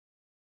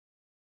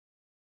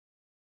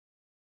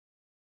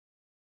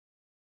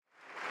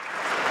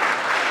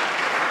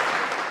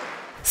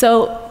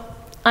So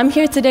I'm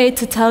here today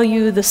to tell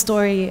you the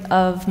story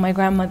of my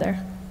grandmother.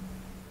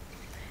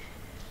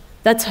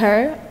 That's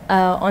her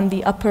on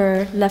the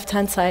upper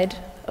left-hand side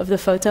of the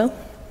photo.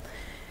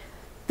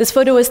 This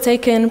photo was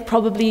taken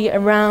probably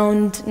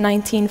around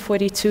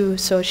 1942,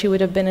 so she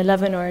would have been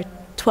 11 or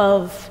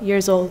 12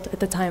 years old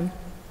at the time.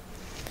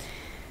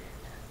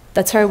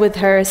 That's her with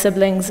her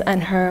siblings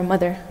and her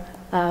mother,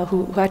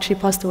 who actually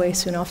passed away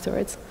soon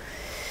afterwards.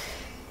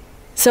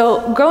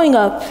 So growing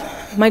up,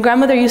 my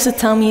grandmother used to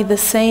tell me the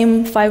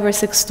same 5 or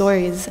 6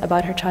 stories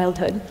about her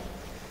childhood.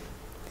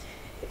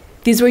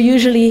 These were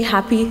usually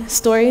happy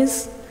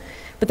stories,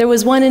 but there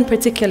was one in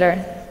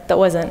particular that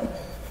wasn't.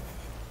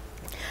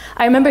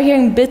 I remember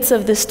hearing bits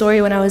of this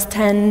story when I was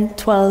 10,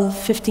 12,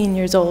 15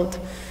 years old,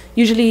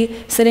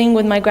 usually sitting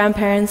with my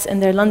grandparents in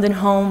their London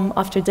home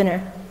after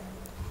dinner.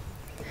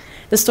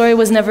 The story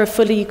was never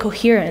fully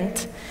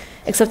coherent,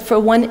 except for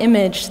one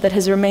image that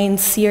has remained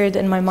seared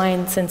in my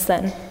mind since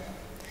then.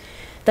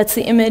 That's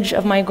the image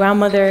of my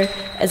grandmother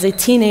as a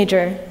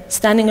teenager,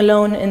 standing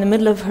alone in the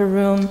middle of her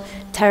room,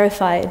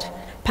 terrified,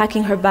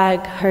 packing her bag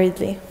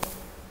hurriedly.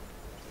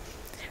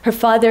 Her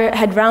father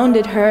had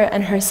rounded her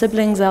and her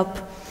siblings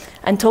up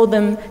and told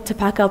them to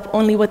pack up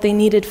only what they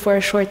needed for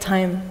a short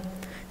time,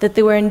 that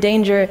they were in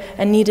danger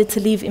and needed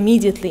to leave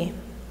immediately,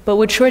 but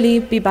would surely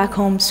be back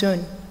home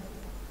soon.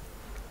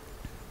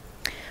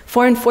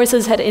 Foreign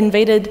forces had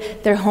invaded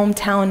their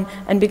hometown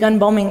and begun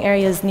bombing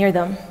areas near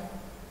them.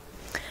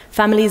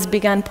 Families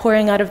began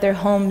pouring out of their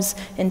homes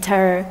in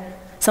terror,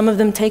 some of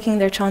them taking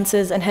their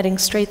chances and heading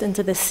straight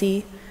into the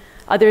sea,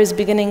 others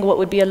beginning what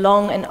would be a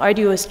long and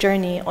arduous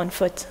journey on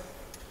foot.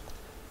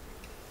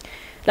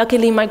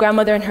 Luckily, my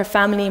grandmother and her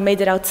family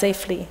made it out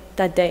safely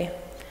that day,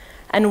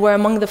 and were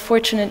among the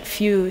fortunate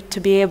few to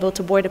be able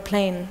to board a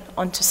plane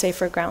onto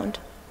safer ground.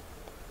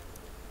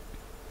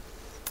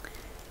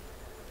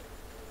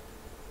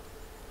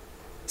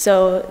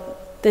 So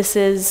this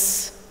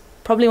is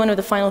probably one of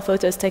the final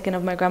photos taken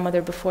of my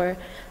grandmother before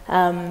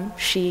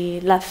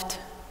she left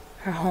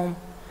her home.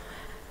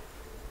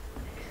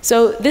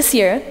 So this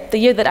year, the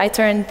year that I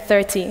turned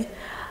 30,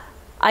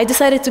 I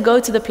decided to go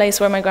to the place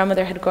where my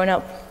grandmother had grown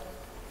up.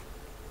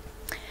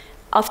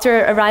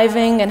 After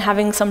arriving and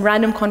having some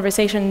random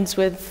conversations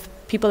with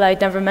people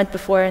I'd never met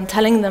before and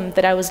telling them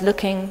that I was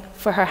looking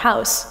for her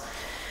house,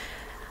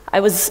 I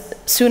was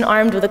soon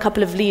armed with a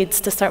couple of leads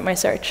to start my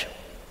search.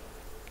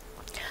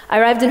 I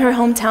arrived in her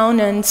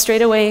hometown and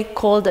straight away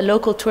called a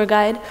local tour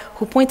guide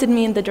who pointed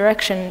me in the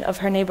direction of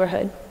her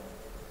neighborhood.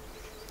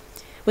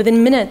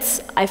 Within minutes,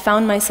 I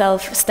found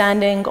myself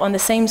standing on the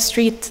same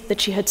street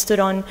that she had stood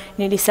on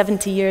nearly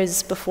 70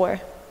 years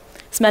before,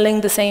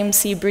 smelling the same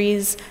sea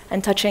breeze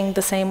and touching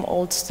the same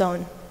old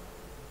stone.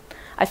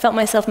 I felt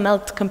myself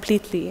melt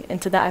completely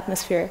into the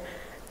atmosphere,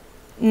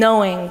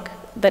 knowing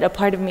that a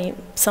part of me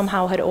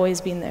somehow had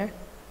always been there.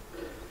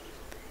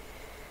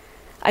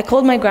 I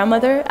called my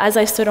grandmother as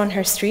I stood on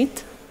her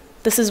street.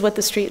 This is what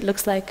the street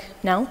looks like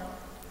now.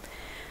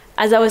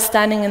 As I was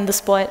standing in the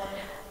spot,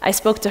 I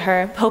spoke to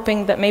her,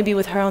 hoping that maybe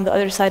with her on the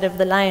other side of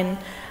the line,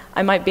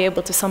 I might be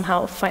able to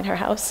somehow find her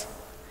house.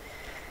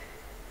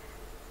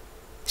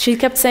 She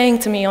kept saying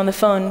to me on the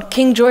phone,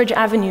 "King George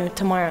Avenue,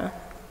 Tamara."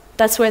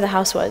 That's where the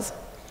house was.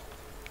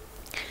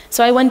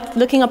 So I went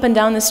looking up and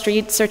down the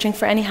street, searching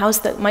for any house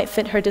that might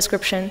fit her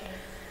description.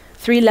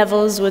 3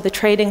 levels with a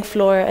trading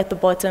floor at the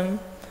bottom,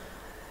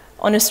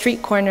 on a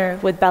street corner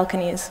with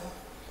balconies.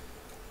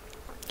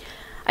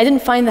 I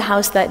didn't find the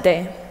house that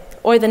day,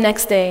 or the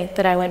next day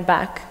that I went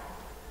back.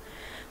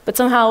 But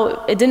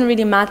somehow it didn't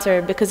really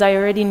matter because I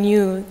already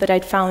knew that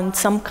I'd found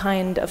some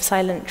kind of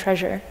silent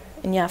treasure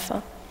in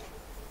Jaffa.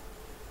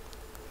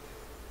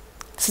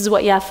 This is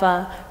what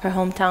Jaffa, her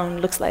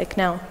hometown, looks like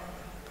now.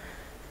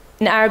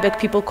 In Arabic,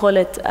 people call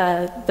it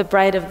the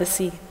bride of the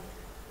sea,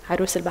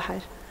 Arus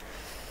al-Bahar.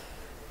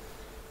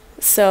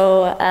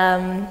 So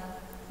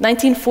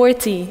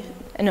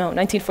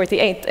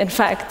 1948, in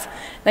fact.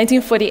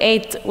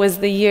 1948 was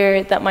the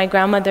year that my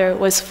grandmother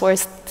was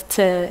forced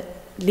to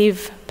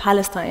leave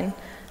Palestine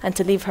and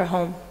to leave her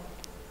home.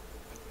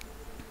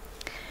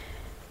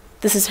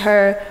 This is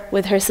her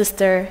with her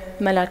sister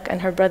Malak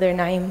and her brother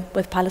Naim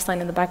with Palestine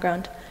in the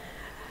background.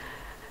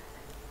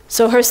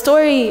 So her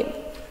story,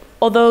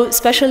 although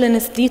special in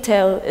its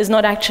detail, is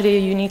not actually a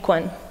unique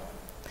one.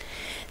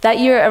 That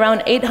year,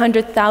 around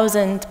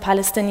 800,000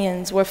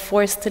 Palestinians were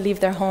forced to leave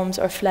their homes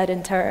or fled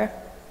in terror.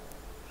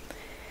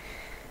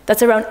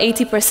 That's around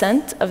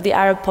 80% of the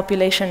Arab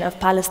population of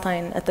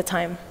Palestine at the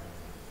time.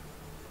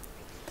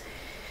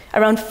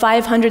 Around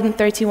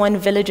 531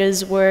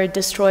 villages were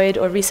destroyed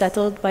or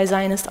resettled by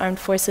Zionist armed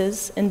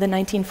forces in the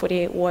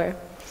 1948 war,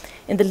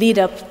 in the lead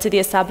up to the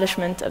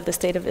establishment of the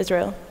State of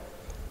Israel.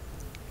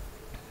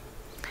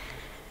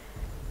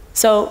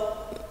 So,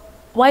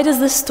 why does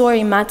this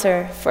story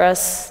matter for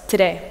us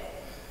today?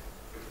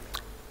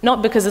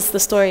 Not because it's the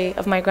story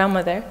of my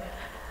grandmother.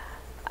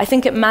 I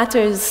think it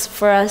matters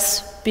for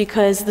us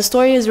because the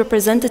story is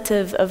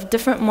representative of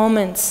different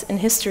moments in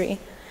history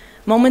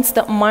moments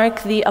that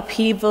mark the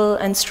upheaval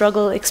and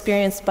struggle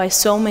experienced by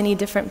so many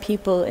different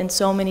people in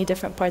so many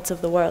different parts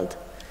of the world.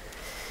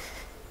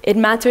 It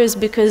matters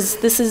because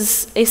this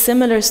is a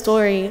similar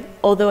story,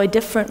 although a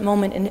different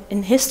moment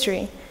in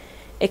history,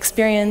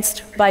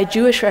 experienced by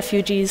Jewish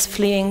refugees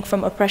fleeing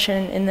from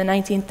oppression in the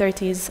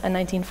 1930s and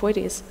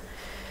 1940s.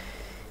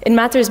 It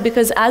matters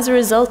because as a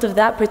result of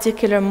that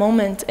particular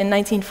moment in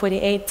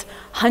 1948,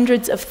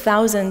 hundreds of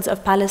thousands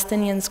of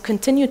Palestinians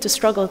continue to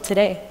struggle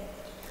today,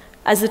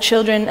 as the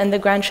children and the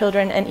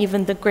grandchildren and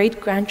even the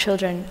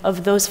great-grandchildren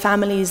of those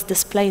families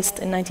displaced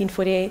in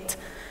 1948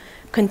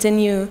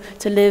 continue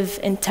to live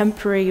in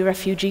temporary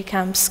refugee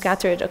camps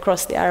scattered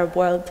across the Arab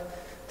world,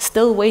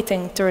 still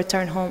waiting to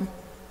return home.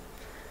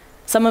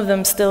 Some of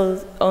them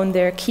still own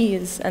their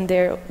keys and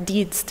their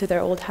deeds to their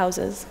old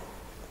houses.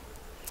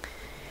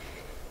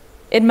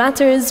 It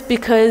matters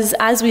because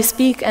as we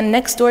speak, and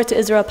next door to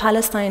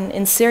Israel-Palestine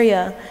in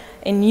Syria,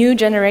 a new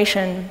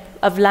generation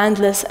of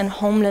landless and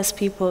homeless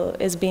people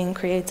is being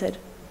created,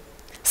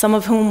 some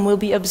of whom will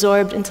be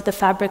absorbed into the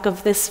fabric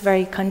of this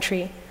very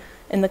country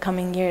in the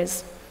coming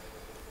years.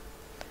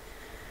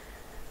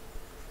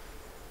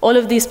 All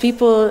of these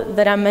people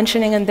that I'm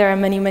mentioning, and there are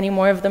many, many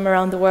more of them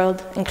around the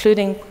world,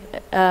 including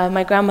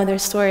my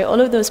grandmother's story, all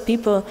of those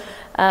people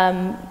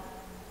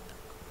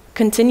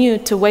continue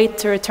to wait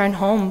to return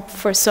home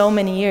for so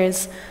many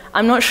years.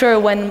 I'm not sure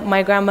when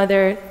my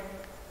grandmother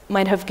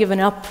might have given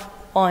up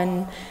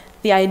on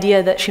the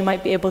idea that she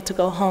might be able to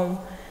go home,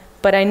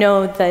 but I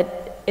know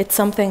that it's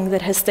something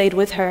that has stayed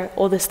with her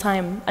all this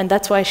time, and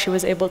that's why she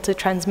was able to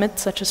transmit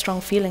such a strong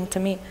feeling to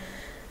me.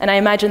 And I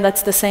imagine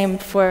that's the same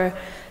for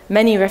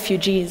many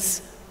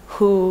refugees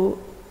who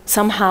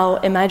somehow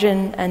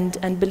imagine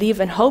and believe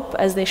and hope,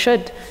 as they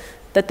should,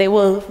 that they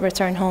will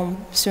return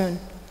home soon.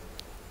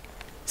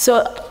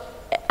 So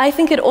I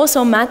think it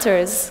also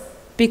matters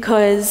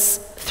because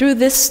through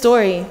this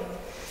story,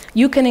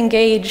 you can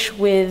engage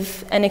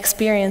with an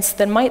experience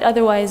that might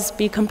otherwise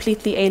be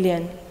completely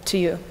alien to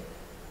you.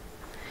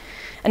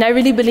 And I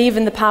really believe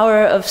in the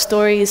power of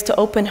stories to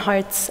open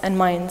hearts and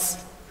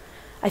minds.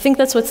 I think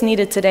that's what's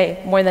needed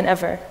today, more than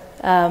ever.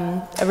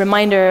 A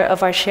reminder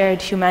of our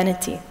shared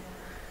humanity.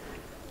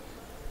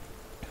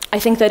 I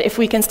think that if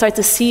we can start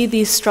to see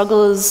these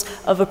struggles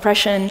of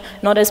oppression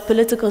not as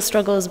political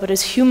struggles, but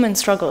as human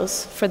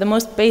struggles for the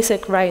most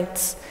basic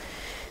rights,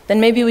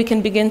 then maybe we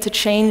can begin to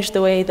change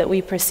the way that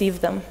we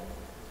perceive them.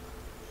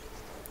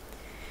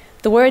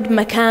 The word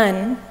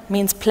Makan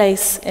means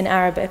place in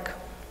Arabic.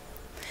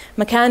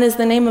 Makan is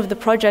the name of the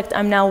project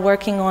I'm now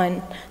working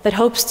on that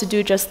hopes to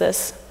do just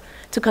this,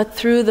 to cut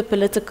through the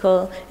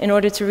political in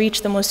order to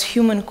reach the most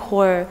human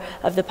core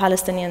of the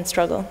Palestinian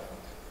struggle.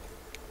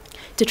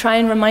 To try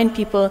and remind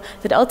people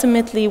that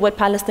ultimately what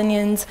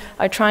Palestinians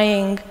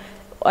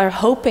are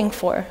hoping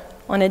for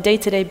on a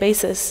day-to-day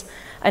basis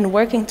and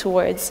working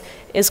towards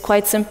is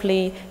quite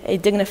simply a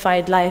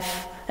dignified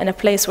life and a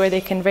place where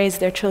they can raise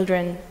their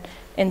children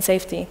in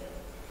safety.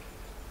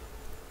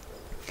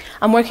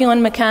 I'm working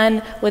on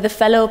Makan with a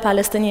fellow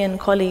Palestinian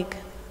colleague,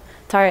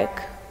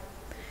 Tariq.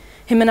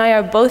 Him and I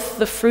are both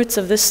the fruits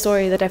of this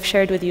story that I've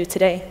shared with you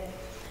today.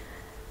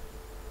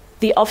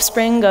 The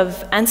offspring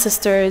of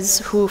ancestors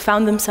who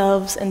found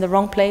themselves in the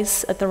wrong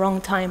place at the wrong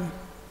time.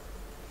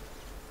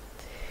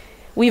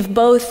 We've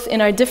both,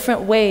 in our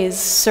different ways,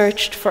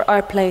 searched for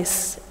our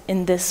place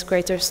in this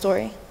greater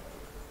story.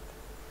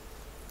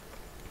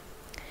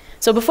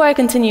 So before I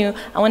continue,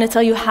 I want to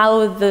tell you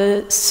how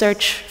the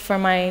search for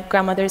my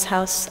grandmother's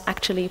house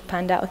actually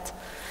panned out.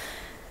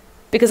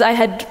 Because I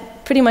had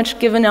pretty much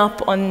given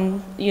up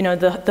on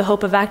the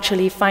hope of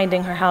actually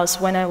finding her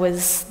house when I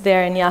was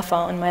there in Jaffa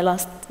on my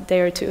last day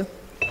or two.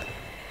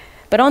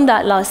 But on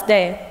that last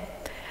day,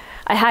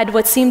 I had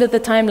what seemed at the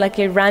time like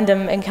a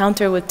random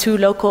encounter with two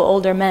local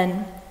older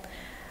men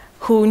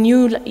who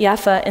knew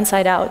Jaffa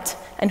inside out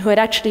and who had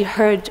actually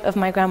heard of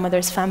my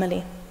grandmother's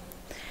family.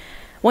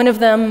 One of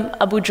them,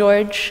 Abu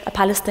George, a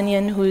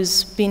Palestinian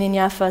who's been in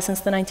Jaffa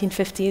since the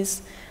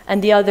 1950s,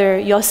 and the other,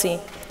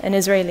 Yossi, an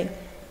Israeli.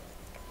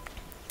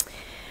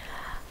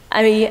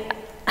 I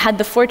had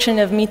the fortune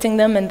of meeting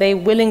them, and they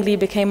willingly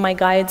became my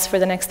guides for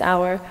the next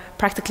hour,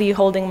 practically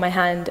holding my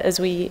hand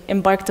as we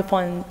embarked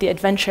upon the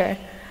adventure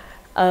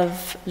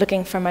of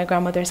looking for my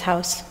grandmother's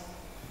house.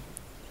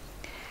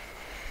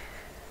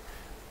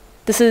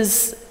 This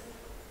is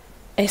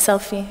a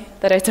selfie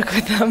that I took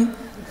with them.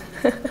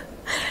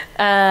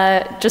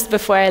 Just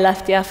before I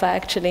left Jaffa,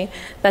 actually.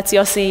 That's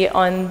Yossi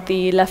on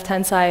the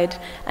left-hand side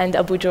and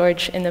Abu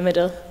George in the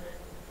middle.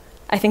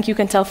 I think you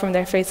can tell from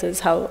their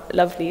faces how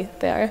lovely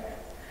they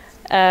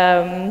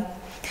are.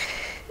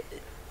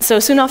 So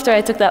soon after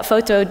I took that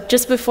photo,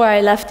 just before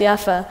I left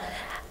Jaffa,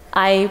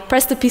 I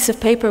pressed a piece of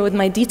paper with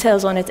my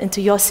details on it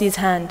into Yossi's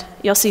hand,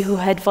 Yossi who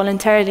had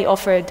voluntarily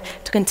offered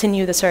to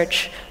continue the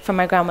search for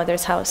my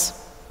grandmother's house.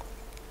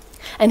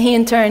 And he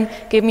in turn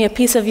gave me a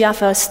piece of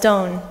Jaffa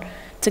stone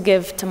to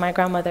give to my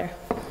grandmother.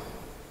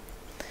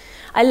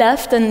 I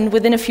left, and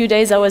within a few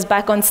days I was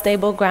back on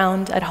stable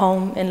ground at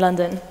home in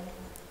London.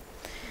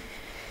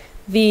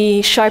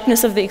 The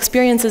sharpness of the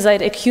experiences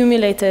I'd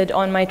accumulated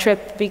on my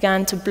trip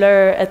began to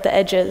blur at the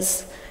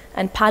edges,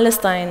 and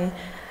Palestine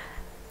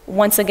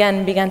once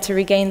again began to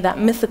regain that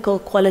mythical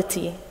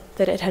quality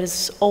that it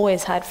has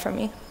always had for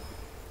me.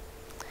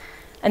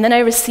 And then I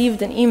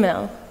received an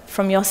email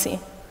from Yossi,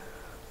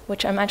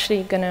 which I'm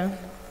actually gonna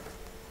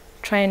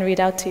try and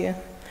read out to you.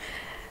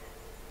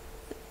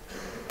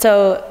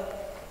 So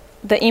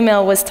the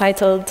email was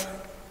titled,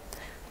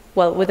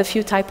 well, with a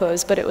few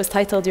typos, but it was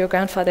titled "Your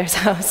Grandfather's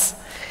House."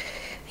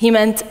 He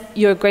meant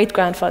your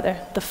great-grandfather,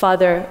 the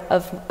father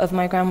of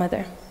my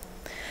grandmother.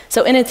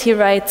 So in it he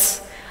writes,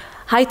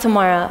 "Hi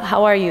Tamara,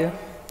 how are you?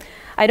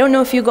 I don't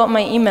know if you got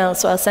my email,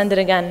 so I'll send it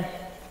again.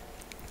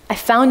 I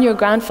found your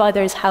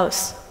grandfather's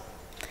house.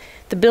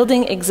 The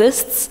building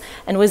exists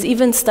and was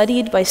even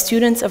studied by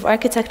students of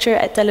architecture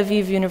at Tel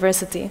Aviv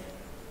University.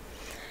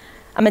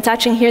 I'm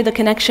attaching here the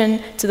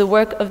connection to the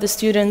work of the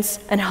students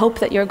and hope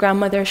that your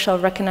grandmother shall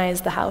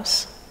recognize the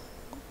house.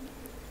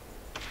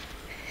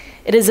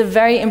 It is a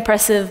very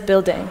impressive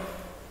building.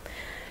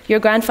 Your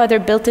grandfather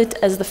built it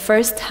as the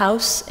first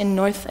house in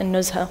North and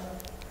Nuzha.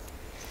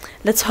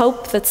 Let's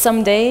hope that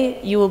someday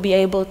you will be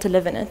able to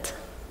live in it.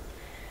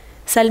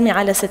 Salmi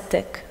ala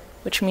sittek,"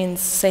 which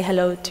means say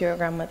hello to your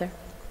grandmother.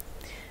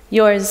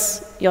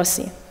 Yours,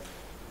 Yossi.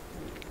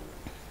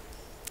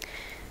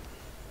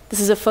 This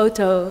is a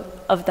photo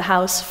of the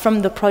house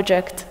from the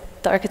project,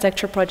 the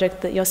architecture project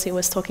that Yossi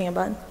was talking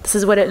about. This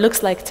is what it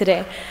looks like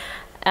today.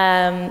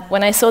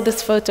 When I saw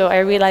this photo, I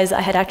realized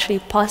I had actually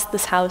passed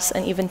this house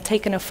and even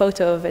taken a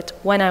photo of it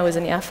when I was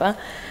in Yafa.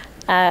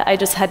 I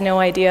just had no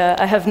idea.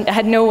 I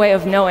had no way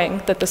of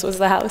knowing that this was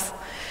the house.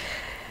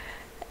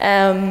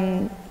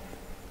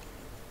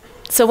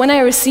 So when I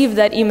received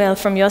that email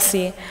from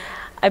Yossi,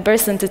 I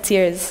burst into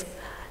tears.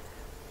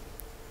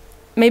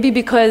 Maybe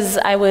because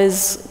I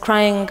was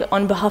crying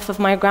on behalf of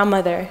my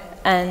grandmother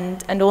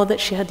and all that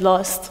she had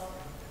lost.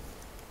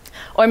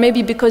 Or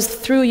maybe because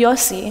through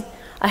Yossi,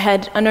 I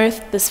had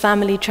unearthed this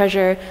family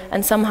treasure,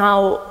 and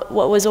somehow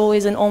what was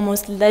always an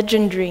almost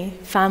legendary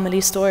family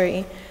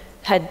story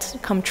had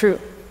come true.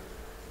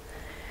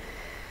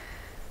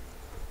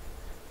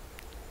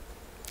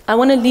 I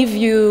want to leave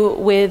you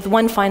with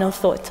one final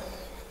thought.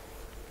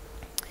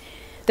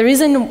 The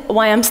reason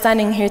why I'm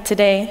standing here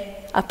today,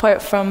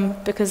 apart from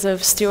because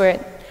of Stuart,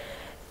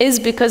 is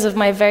because of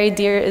my very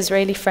dear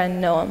Israeli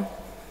friend, Noam.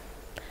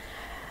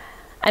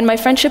 And my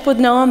friendship with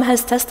Noam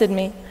has tested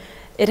me.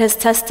 It has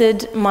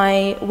tested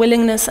my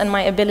willingness and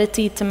my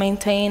ability to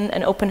maintain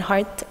an open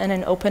heart and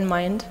an open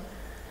mind.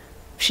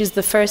 She's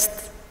the first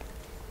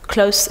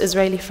close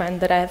Israeli friend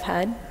that I have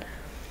had.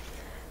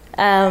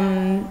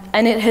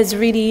 And it has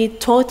really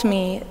taught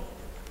me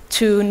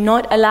to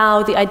not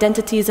allow the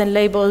identities and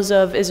labels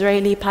of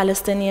Israeli,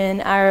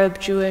 Palestinian, Arab,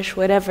 Jewish,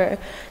 whatever,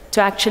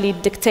 to actually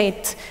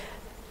dictate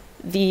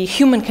the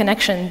human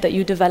connection that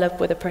you develop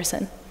with a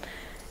person.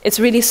 It's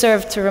really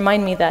served to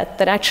remind me that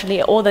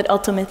actually all that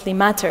ultimately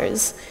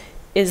matters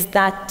is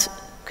that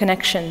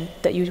connection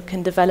that you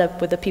can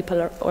develop with the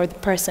people or the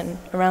person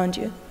around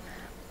you.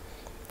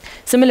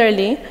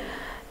 Similarly,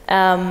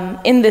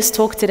 in this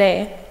talk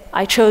today,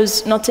 I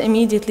chose not to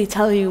immediately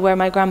tell you where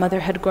my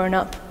grandmother had grown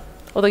up,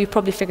 although you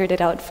probably figured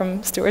it out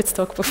from Stuart's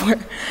talk before.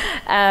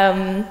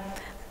 I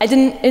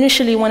didn't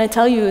initially want to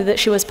tell you that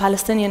she was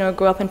Palestinian or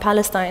grew up in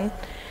Palestine,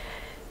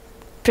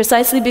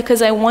 precisely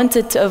because I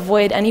wanted to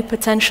avoid any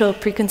potential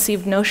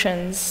preconceived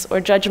notions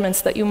or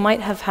judgments that you might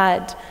have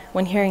had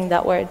when hearing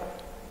that word.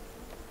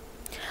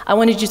 I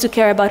wanted you to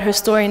care about her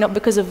story not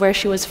because of where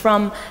she was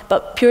from,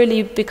 but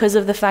purely because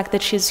of the fact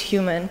that she's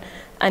human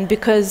and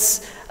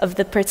because of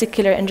the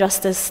particular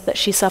injustice that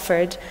she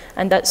suffered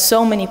and that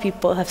so many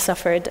people have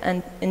suffered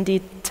and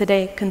indeed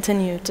today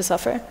continue to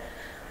suffer.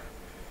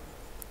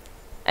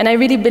 And I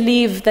really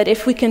believe that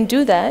if we can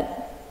do that,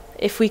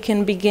 if we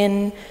can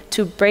begin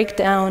to break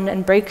down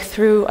and break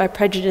through our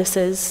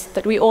prejudices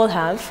that we all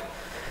have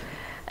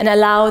and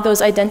allow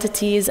those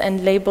identities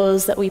and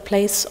labels that we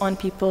place on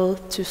people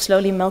to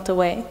slowly melt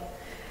away,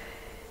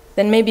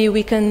 then maybe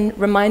we can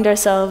remind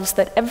ourselves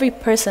that every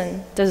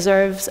person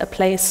deserves a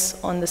place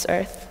on this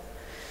earth,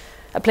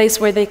 a place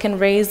where they can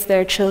raise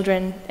their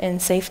children in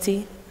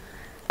safety,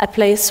 a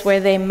place where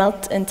they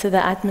melt into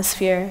the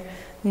atmosphere,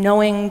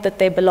 knowing that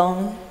they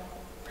belong,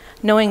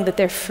 knowing that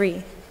they're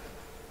free.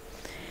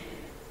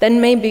 Then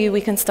maybe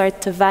we can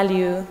start to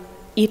value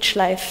each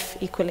life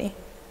equally.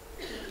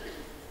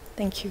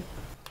 Thank you.